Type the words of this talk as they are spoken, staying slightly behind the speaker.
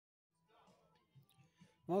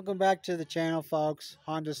Welcome back to the channel, folks.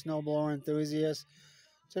 Honda Snowblower enthusiasts.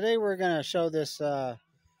 Today we're going to show this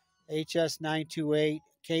HS928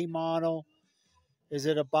 K model. Is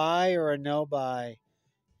it a buy or a no buy?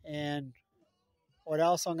 And what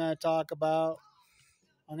else I'm going to talk about?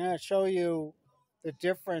 I'm going to show you the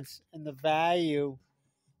difference in the value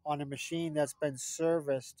on a machine that's been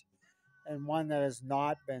serviced and one that has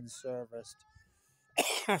not been serviced.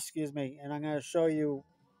 Excuse me. And I'm going to show you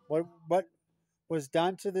what was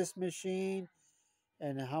done to this machine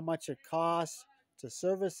and how much it costs to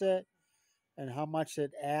service it and how much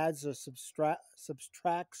it adds or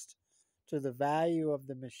subtracts to the value of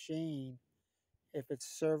the machine if it's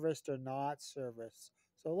serviced or not serviced.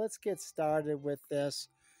 So let's get started with this.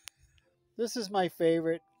 This is my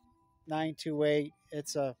favorite 928.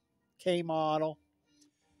 It's a K model.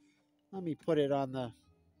 Let me put it on the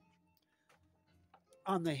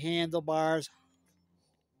handlebars.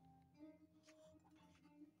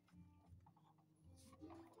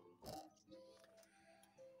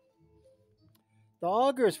 The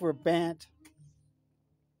augers were bent.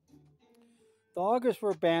 The augers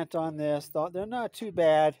were bent on this. They're not too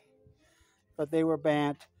bad, but they were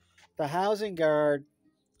bent. The housing guard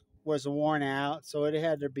was worn out, so it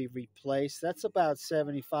had to be replaced. That's about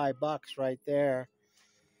 75 bucks right there.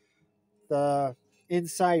 The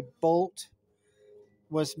inside bolt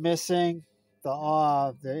was missing. The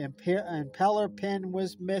impeller pin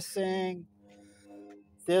was missing.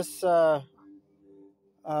 This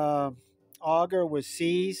auger was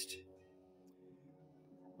seized.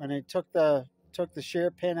 When they took the shear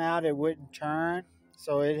pin out, it wouldn't turn,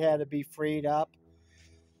 so it had to be freed up.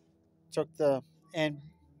 Took the end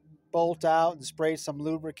bolt out and sprayed some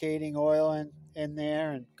lubricating oil in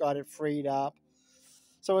there and got it freed up.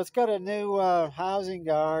 So it's got a new housing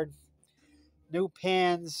guard, new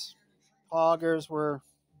pins, augers were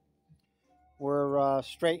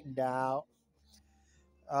straightened out.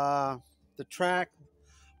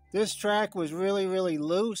 This track was really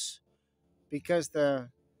loose because the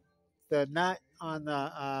nut on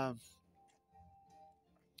the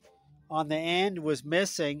end was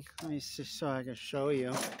missing. Let me see so I can show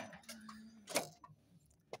you.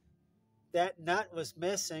 That nut was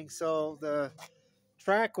missing, so the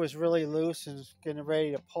track was really loose and getting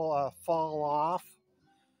ready to fall off.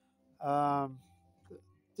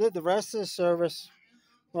 Did the rest of the service.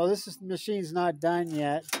 Well, machine's not done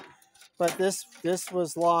yet, but this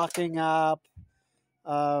was locking up.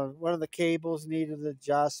 One of the cables needed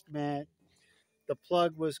adjustment. The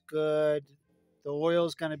plug was good. The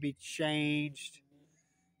oil's going to be changed.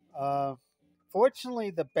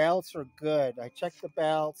 Fortunately, the belts are good. I checked the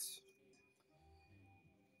belts.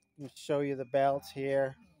 Let me show you the belts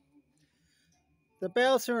here. The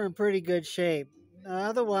belts are in pretty good shape.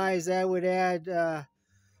 Otherwise, I would add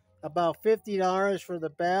about $50 for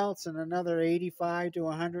the belts and another $85 to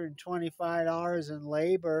 $125 in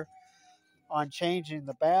labor on changing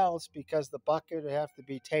the belts, because the bucket would have to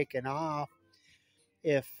be taken off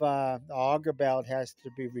if the auger belt has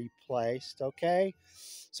to be replaced. Okay,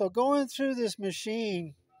 so going through this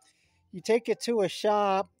machine, you take it to a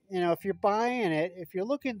shop. If you're buying it, if you're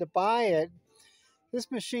looking to buy it,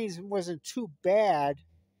 this machine wasn't too bad.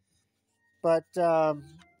 But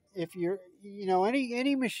if you're,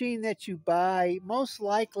 any machine that you buy, most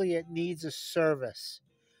likely it needs a service.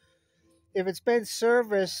 If it's been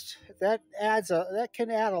serviced, that can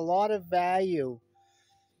add a lot of value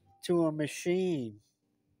to a machine.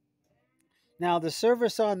 Now, the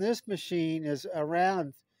service on this machine is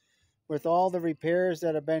around, with all the repairs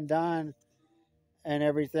that have been done and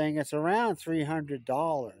everything, it's around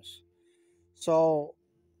 $300. So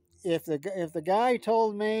if the guy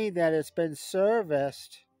told me that it's been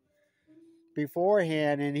serviced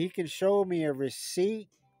beforehand and he can show me a receipt,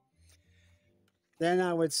 then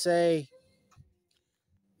I would say,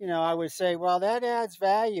 well, that adds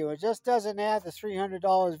value. It just doesn't add the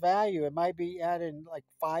 $300 value. It might be adding like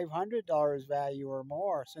 $500 value or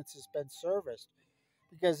more since it's been serviced.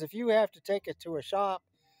 Because if you have to take it to a shop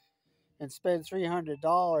and spend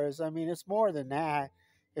 $300, I mean, it's more than that.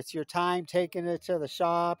 It's your time taking it to the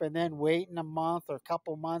shop and then waiting a month or a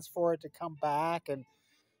couple months for it to come back, and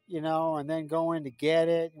and then going to get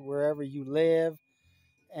it wherever you live.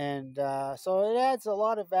 And so it adds a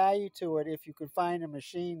lot of value to it if you can find a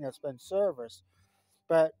machine that's been serviced.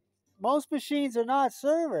 But most machines are not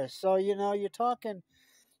serviced, so you're talking.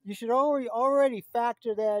 You should already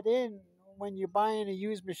factor that in when you're buying a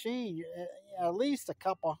used machine. At least a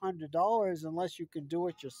couple $100, unless you can do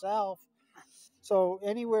it yourself. So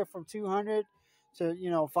anywhere from $200 to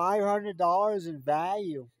 $500 in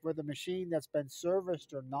value for the machine that's been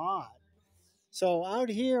serviced or not. So out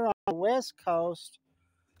here on the West Coast,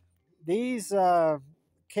 these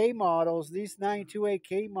K models, these 928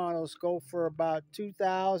 K models go for about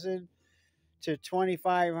 2,000 to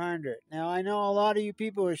 2,500. Now I know a lot of you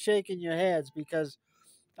people are shaking your heads because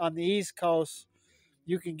on the East Coast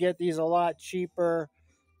you can get these a lot cheaper.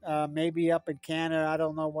 Maybe up in Canada, I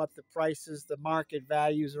don't know what the prices, the market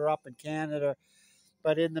values are up in Canada,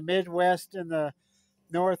 but in the Midwest and the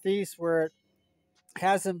Northeast, where it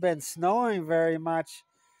hasn't been snowing very much,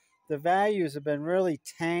 the values have been really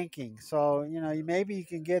tanking. So maybe you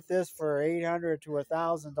can get this for $800 to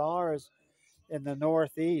 $1,000 in the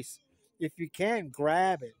Northeast. If you can,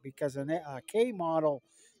 grab it because a K model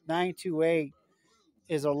 928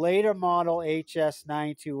 is a later model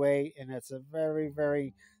HS928, and it's a very,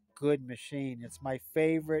 very good machine. It's my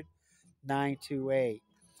favorite 928.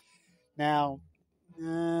 Now,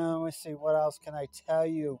 let's see, what else can I tell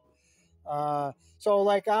you? So,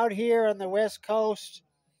 like out here on the West Coast,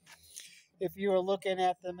 if you were looking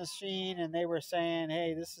at the machine and they were saying,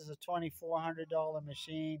 hey, this is a $2,400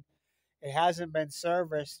 machine, it hasn't been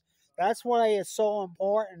serviced. That's why it's so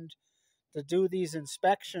important to do these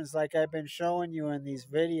inspections like I've been showing you in these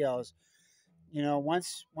videos.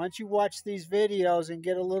 Once you watch these videos and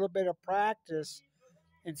get a little bit of practice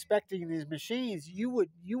inspecting these machines, you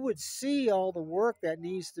would see all the work that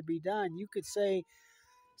needs to be done. You could say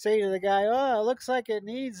to the guy, "Oh, it looks like it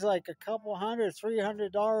needs like a couple hundred,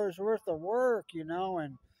 $300 worth of work," and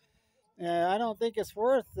I don't think it's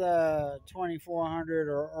worth 2,400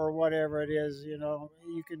 or whatever it is.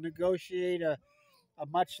 You can negotiate a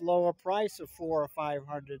much lower price of $400 or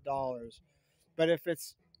 $500. But if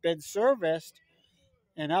it's been serviced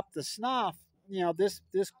and up to snuff,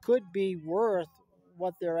 this could be worth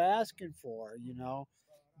what they're asking for.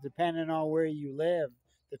 Depending on where you live,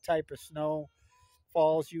 the type of snow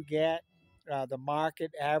falls you get, the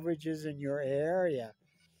market averages in your area.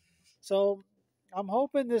 So I'm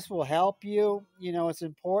hoping this will help you. It's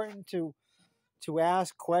important to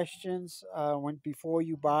ask questions when before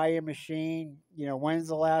you buy a machine. When's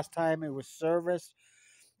the last time it was serviced?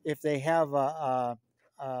 If they have a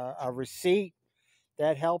receipt,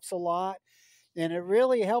 that helps a lot. And it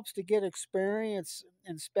really helps to get experience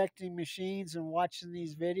inspecting machines and watching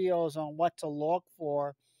these videos on what to look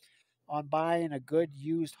for on buying a good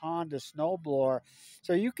used Honda snowblower.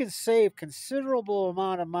 So you can save considerable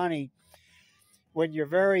amount of money when you're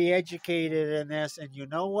very educated in this and you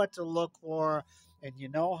know what to look for and you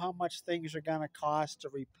know how much things are going to cost to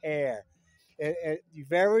repair.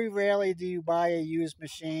 Very rarely do you buy a used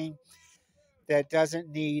machine that doesn't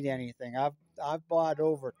need anything. I've bought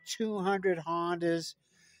over 200 Hondas.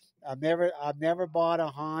 I've never bought a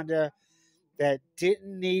Honda that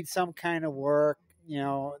didn't need some kind of work.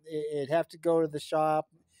 It'd have to go to the shop,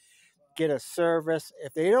 get a service.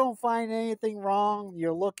 If they don't find anything wrong,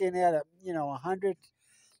 you're looking at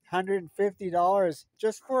 $150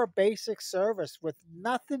 just for a basic service with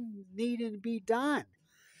nothing needing to be done.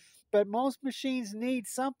 But most machines need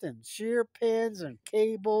something: shear pins and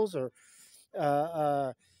cables, or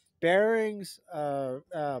bearings,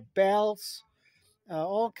 belts,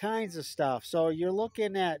 all kinds of stuff. So you're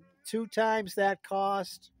looking at two times that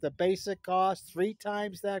cost, the basic cost, three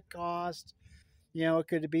times that cost. It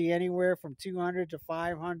could be anywhere from $200 to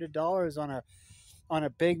 $500 on a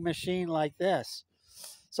big machine like this.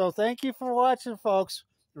 So thank you for watching, folks.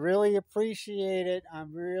 Really appreciate it. I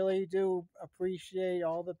really do appreciate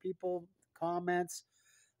all the people comments.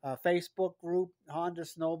 Facebook group Honda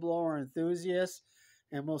Snowblower Enthusiasts,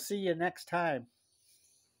 and we'll see you next time.